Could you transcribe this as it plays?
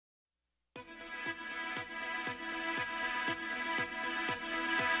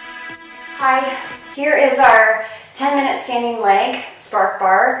Hi, here is our 10-minute standing leg spark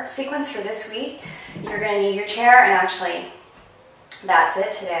bar sequence for this week. You're going to need your chair, and actually that's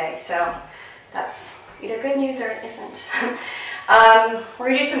it today, so that's either good news or it isn't. We're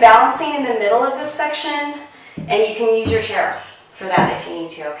going to do some balancing in the middle of this section, and you can use your chair for that if you need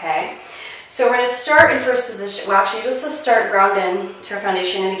to, okay? So we're going to start in first position. Well, actually, just to start grounding to our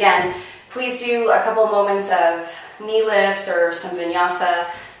foundation, and again, please do a couple moments of knee lifts or some vinyasa,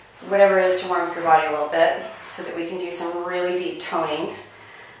 whatever it is to warm up your body a little bit so that we can do some really deep toning.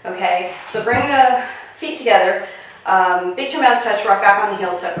 Okay, so bring the feet together, big toe mountain touch, rock back on the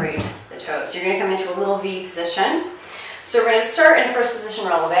heels, separate the toes. So you're going to come into a little V position. So we're going to start in first position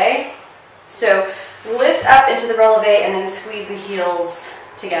releve. So lift up into the releve and then squeeze the heels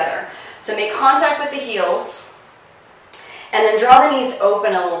together. So make contact with the heels and then draw the knees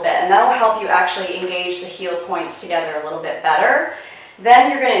open a little bit, and that'll help you actually engage the heel points together a little bit better.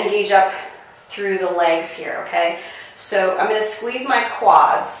 Then you're going to engage up through the legs here, okay? So I'm going to squeeze my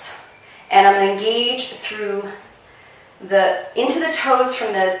quads, and I'm going to engage through into the toes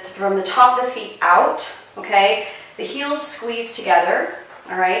from the top of the feet out, okay? The heels squeeze together,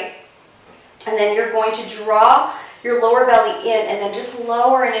 all right? And then you're going to draw your lower belly in and then just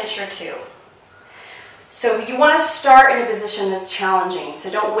lower an inch or two. So you want to start in a position that's challenging. So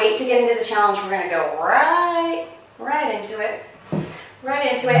don't wait to get into the challenge. We're going to go right into it.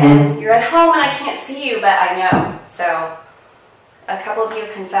 Right into it, and you're at home and I can't see you, but I know. So a couple of you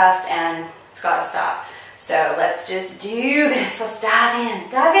have confessed and it's got to stop. So let's just do this. Let's dive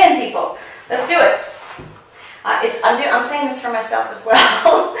in, people. Let's do it. I'm saying this for myself as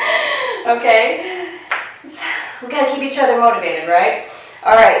well. Okay, we got to keep each other motivated, right?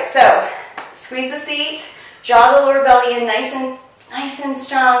 All right, so squeeze the seat, draw the lower belly in nice and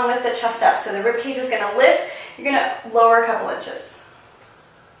strong. Lift the chest up. So the rib cage is going to lift. You're going to lower a couple inches.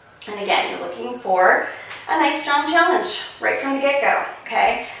 And again, you're looking for a nice strong challenge right from the get-go,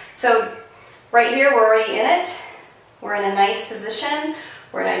 okay? So right here, we're already in it. We're in a nice position.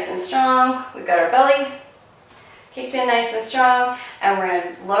 We're nice and strong. We've got our belly kicked in nice and strong, and we're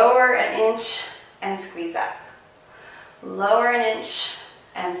going to lower an inch and squeeze up. Lower an inch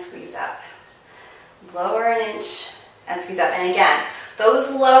and squeeze up. Lower an inch and squeeze up. And again, those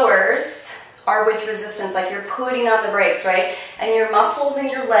lowers are with resistance, like you're putting on the brakes, right? And your muscles in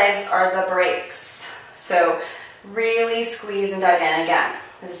your legs are the brakes. So really squeeze and dive in. Again,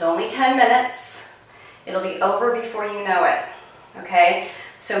 this is only 10 minutes. It'll be over before you know it, okay?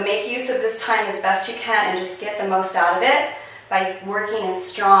 So make use of this time as best you can and just get the most out of it by working as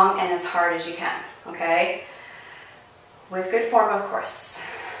strong and as hard as you can, okay? With good form, of course.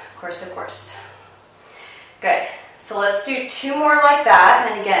 Of course. Good. So let's do 2 more like that,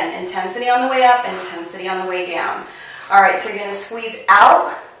 and again, intensity on the way up and intensity on the way down. All right, so you're going to squeeze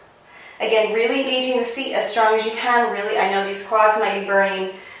out. Again, really engaging the seat as strong as you can. Really, I know these quads might be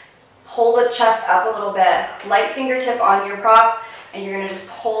burning. Hold the chest up a little bit. Light fingertip on your prop, and you're going to just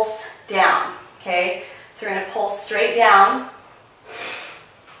pulse down, okay? So we're going to pulse straight down.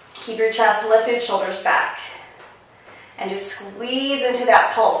 Keep your chest lifted, shoulders back. And just squeeze into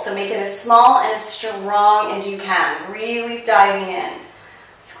that pulse. So make it as small and as strong as you can. Really diving in.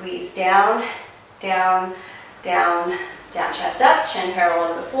 Squeeze down, down, down, down. Chest up, chin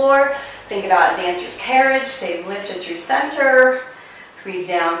parallel to the floor. Think about dancer's carriage. Stay lifted through center. Squeeze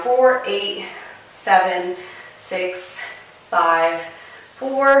down. 4, 8, 7, 6, 5,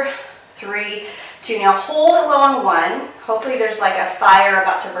 4, 3, 2. Now hold it low on 1. Hopefully there's like a fire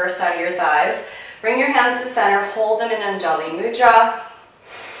about to burst out of your thighs. Bring your hands to center, hold them in Anjali Mudra.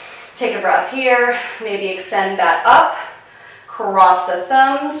 Take a breath here, maybe extend that up, cross the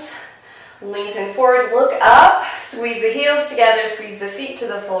thumbs, lengthen forward, look up, squeeze the heels together, squeeze the feet to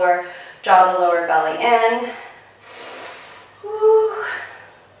the floor, draw the lower belly in. Woo.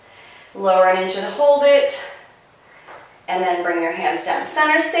 Lower an inch and hold it, and then bring your hands down to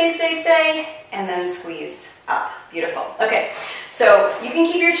center, stay, and then squeeze up. Beautiful. Okay, so you can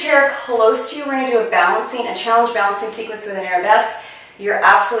keep your chair close to you. We're going to do a challenge balancing sequence with an arabesque. You're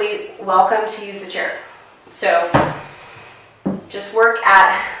absolutely welcome to use the chair. So just work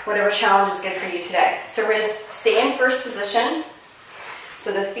at whatever challenge is good for you today. So we're going to stay in first position.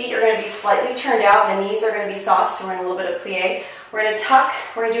 So the feet are going to be slightly turned out. The knees are going to be soft, so we're in a little bit of plie. We're going to tuck.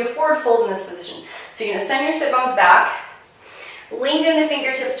 We're going to do a forward fold in this position. So you're going to send your sit bones back. Lengthen the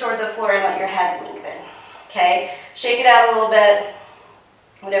fingertips toward the floor and let your head lengthen. Okay, shake it out a little bit,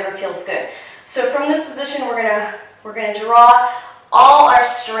 whatever feels good. So from this position, we're gonna draw all our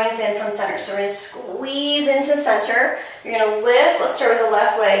strength in from center. So we're gonna squeeze into center. You're gonna lift. Let's start with the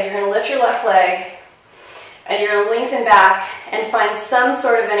left leg. You're gonna lift your left leg, and you're going to lengthen back and find some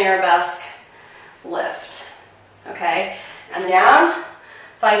sort of an arabesque lift. Okay, and down,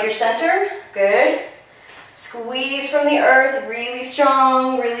 find your center, good. Squeeze from the earth, really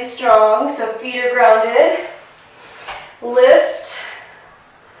strong, so feet are grounded. Lift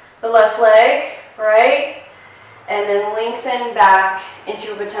the left leg, right? And then lengthen back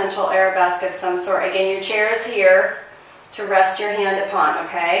into a potential arabesque of some sort. Again, your chair is here to rest your hand upon,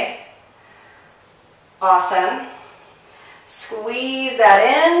 okay? Awesome. Squeeze that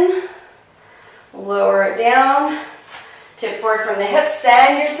in, lower it down, tip forward from the hips,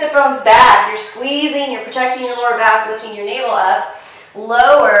 send your sit bones back. You're squeezing, you're protecting your lower back, lifting your navel up.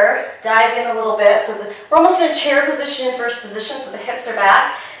 Lower, dive in a little bit. So we're almost in a chair position in first position, so the hips are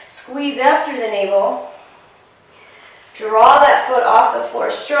back. Squeeze up through the navel. Draw that foot off the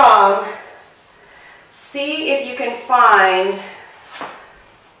floor strong. See if you can find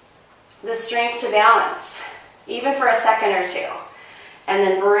the strength to balance, even for a second or two. And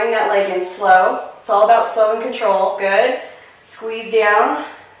then bring that leg in slow. It's all about slow and control. Good. Squeeze down.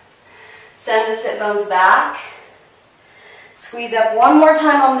 Send the sit bones back. Squeeze up one more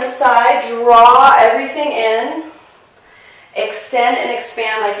time on this side. Draw everything in. Extend and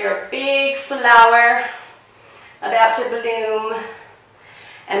expand like you're a big flower about to bloom.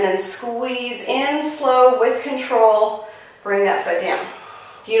 And then squeeze in slow with control. Bring that foot down.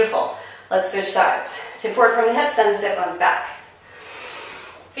 Beautiful. Let's switch sides. Tip forward from the hips, send the sit bones back.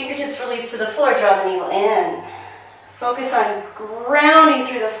 Fingertips release to the floor, draw the navel in. Focus on grounding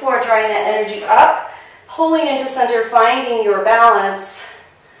through the floor, drawing that energy up, pulling into center, finding your balance,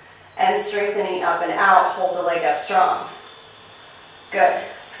 and strengthening up and out. Hold the leg up strong. Good.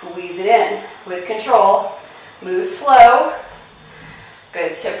 Squeeze it in with control. Move slow.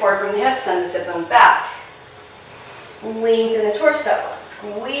 Good. Step forward from the hips, send the sit bones back. Lengthen the torso.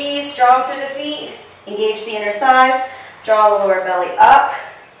 Squeeze strong through the feet. Engage the inner thighs. Draw the lower belly up.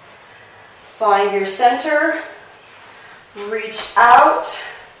 Find your center. Reach out.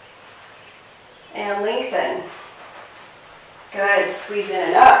 And lengthen. Good. Squeeze in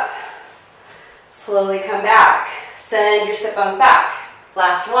and up. Slowly come back. Send your sit bones back.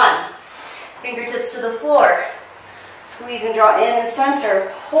 Last one. Fingertips to the floor. Squeeze and draw in and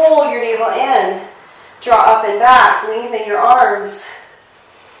center. Pull your navel in. Draw up and back. Lengthen your arms.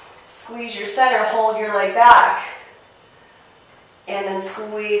 Squeeze your center. Hold your leg back. And then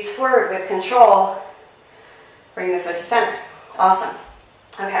squeeze forward with control. Bring the foot to center. Awesome.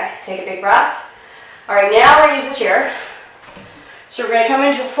 Okay, take a big breath. All right, now we're going to use the chair. So we're going to come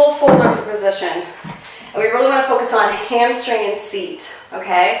into a full fold over position. And we really want to focus on hamstring and seat,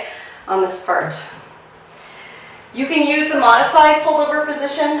 okay, on this part. You can use the modified fold over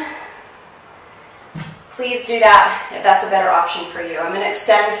position. Please do that if that's a better option for you. I'm going to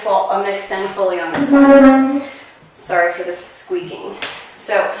extend fully on this one. Sorry for the squeaking.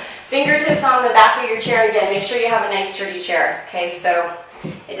 So fingertips on the back of your chair. Again, make sure you have a nice sturdy chair, okay, so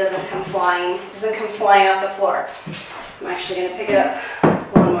it doesn't come flying off the floor. I'm actually going to pick it up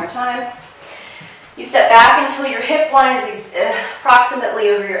one more time. You step back until your hip line is approximately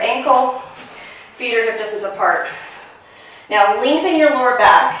over your ankle. Feet are hip distance apart. Now lengthen your lower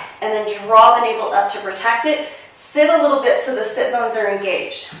back and then draw the navel up to protect it. Sit a little bit so the sit bones are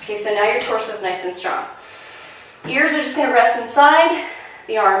engaged. Okay, so now your torso is nice and strong. Ears are just going to rest inside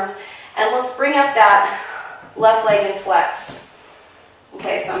the arms. And let's bring up that left leg and flex.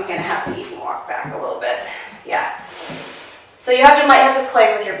 Okay, so I'm going to have to even walk back a little bit. Yeah. So you might have to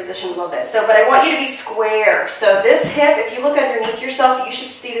play with your position a little bit. So, but I want you to be square. So this hip, if you look underneath yourself, you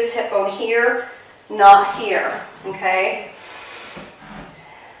should see this hip bone here, not here. Okay?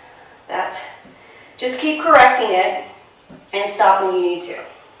 Just keep correcting it and stop when you need to.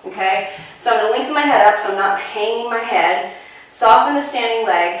 Okay? So I'm going to lengthen my head up so I'm not hanging my head. Soften the standing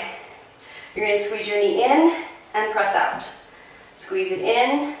leg. You're going to squeeze your knee in and press out. Squeeze it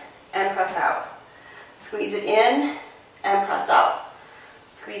in and press out. Squeeze it in and press out.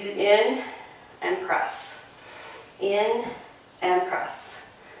 Squeeze it in and press. In and press.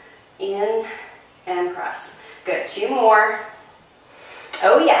 In and press. Good. Two more.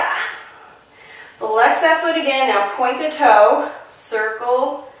 Oh yeah. Flex that foot again. Now point the toe.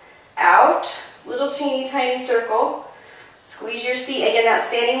 Circle out. Little teeny tiny circle. Squeeze your seat. Again, that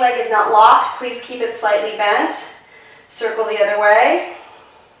standing leg is not locked. Please keep it slightly bent. Circle the other way.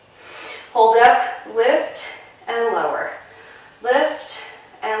 Hold up. Lift and lower. Lift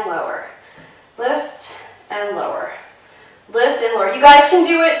and lower. Lift and lower. Lift and lower. You guys can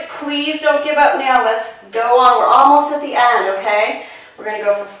do it. Please don't give up now. Let's go on. We're almost at the end, okay? We're going to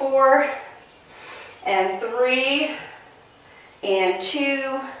go for 4 and 3 and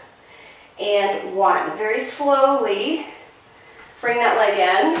 2 and 1. Very slowly bring that leg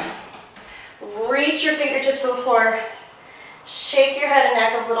in. Reach your fingertips to the floor. Shake your head and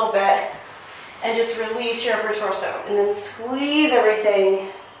neck a little bit. And just release your upper torso. And then squeeze everything.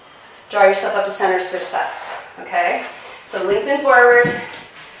 Draw yourself up to center, switch sides. Okay? So lengthen forward.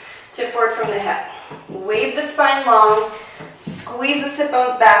 Tip forward from the hip. Wave the spine long. Squeeze the sit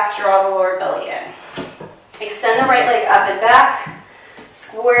bones back. Draw the lower belly in. Extend the right leg up and back.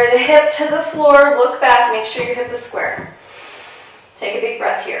 Square the hip to the floor. Look back. Make sure your hip is square. Take a big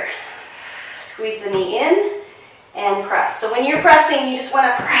breath here. Squeeze the knee in and press. So when you're pressing, you just want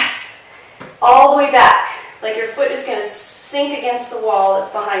to press all the way back. Like your foot is going to sink against the wall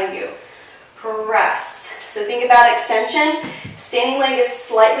that's behind you. Press. So think about extension. Standing leg is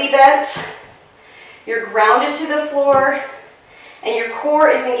slightly bent. You're grounded to the floor. And your core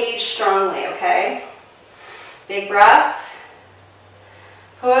is engaged strongly, okay? Big breath.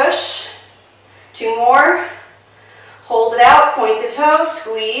 Push. 2 more. Hold it out, point the toe,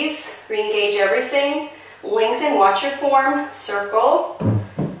 squeeze, re-engage everything. Lengthen, watch your form, circle.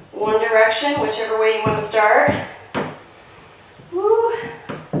 One direction, whichever way you want to start. Woo.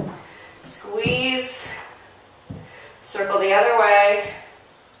 Squeeze. Circle the other way.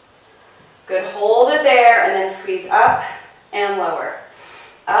 Good, hold it there, and then squeeze up and lower.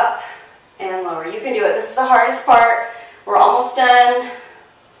 Up and lower. You can do it. This is the hardest part. We're almost done.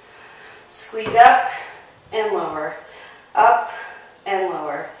 Squeeze up and lower. Up and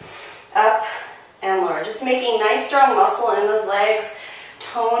lower. Up and lower. Just making nice strong muscle in those legs.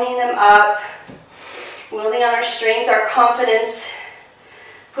 Toning them up. Building on our strength, our confidence.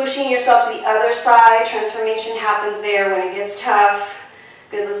 Pushing yourself to the other side. Transformation happens there when it gets tough.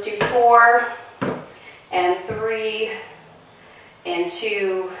 Good, let's do 4 and 3 and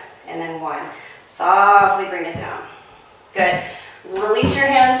 2 and then 1. Softly bring it down. Good. Release your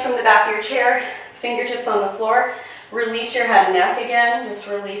hands from the back of your chair. Fingertips on the floor. Release your head and neck again. Just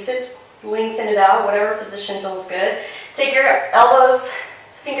release it. Lengthen it out, whatever position feels good. Take your elbows,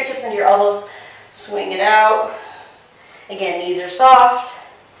 fingertips into your elbows. Swing it out. Again, knees are soft.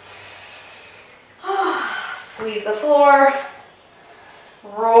 Squeeze the floor.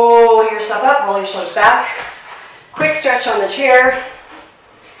 Roll yourself up. Roll your shoulders back. Quick stretch on the chair.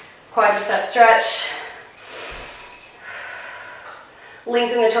 Quadricep stretch.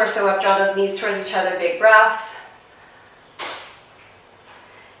 Lengthen the torso up. Draw those knees towards each other. Big breath.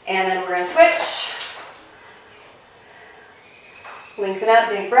 And then we're going to switch. Lengthen up,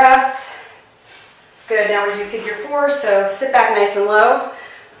 big breath. Good, now we're doing figure 4, so sit back nice and low.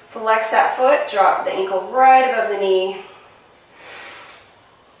 Flex that foot, drop the ankle right above the knee.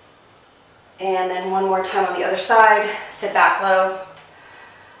 And then one more time on the other side, sit back low.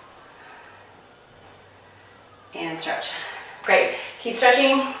 And stretch. Great, keep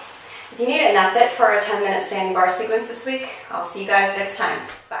stretching if you need it, and that's it for our 10-minute standing bar sequence this week. I'll see you guys next time.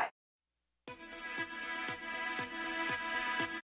 Bye.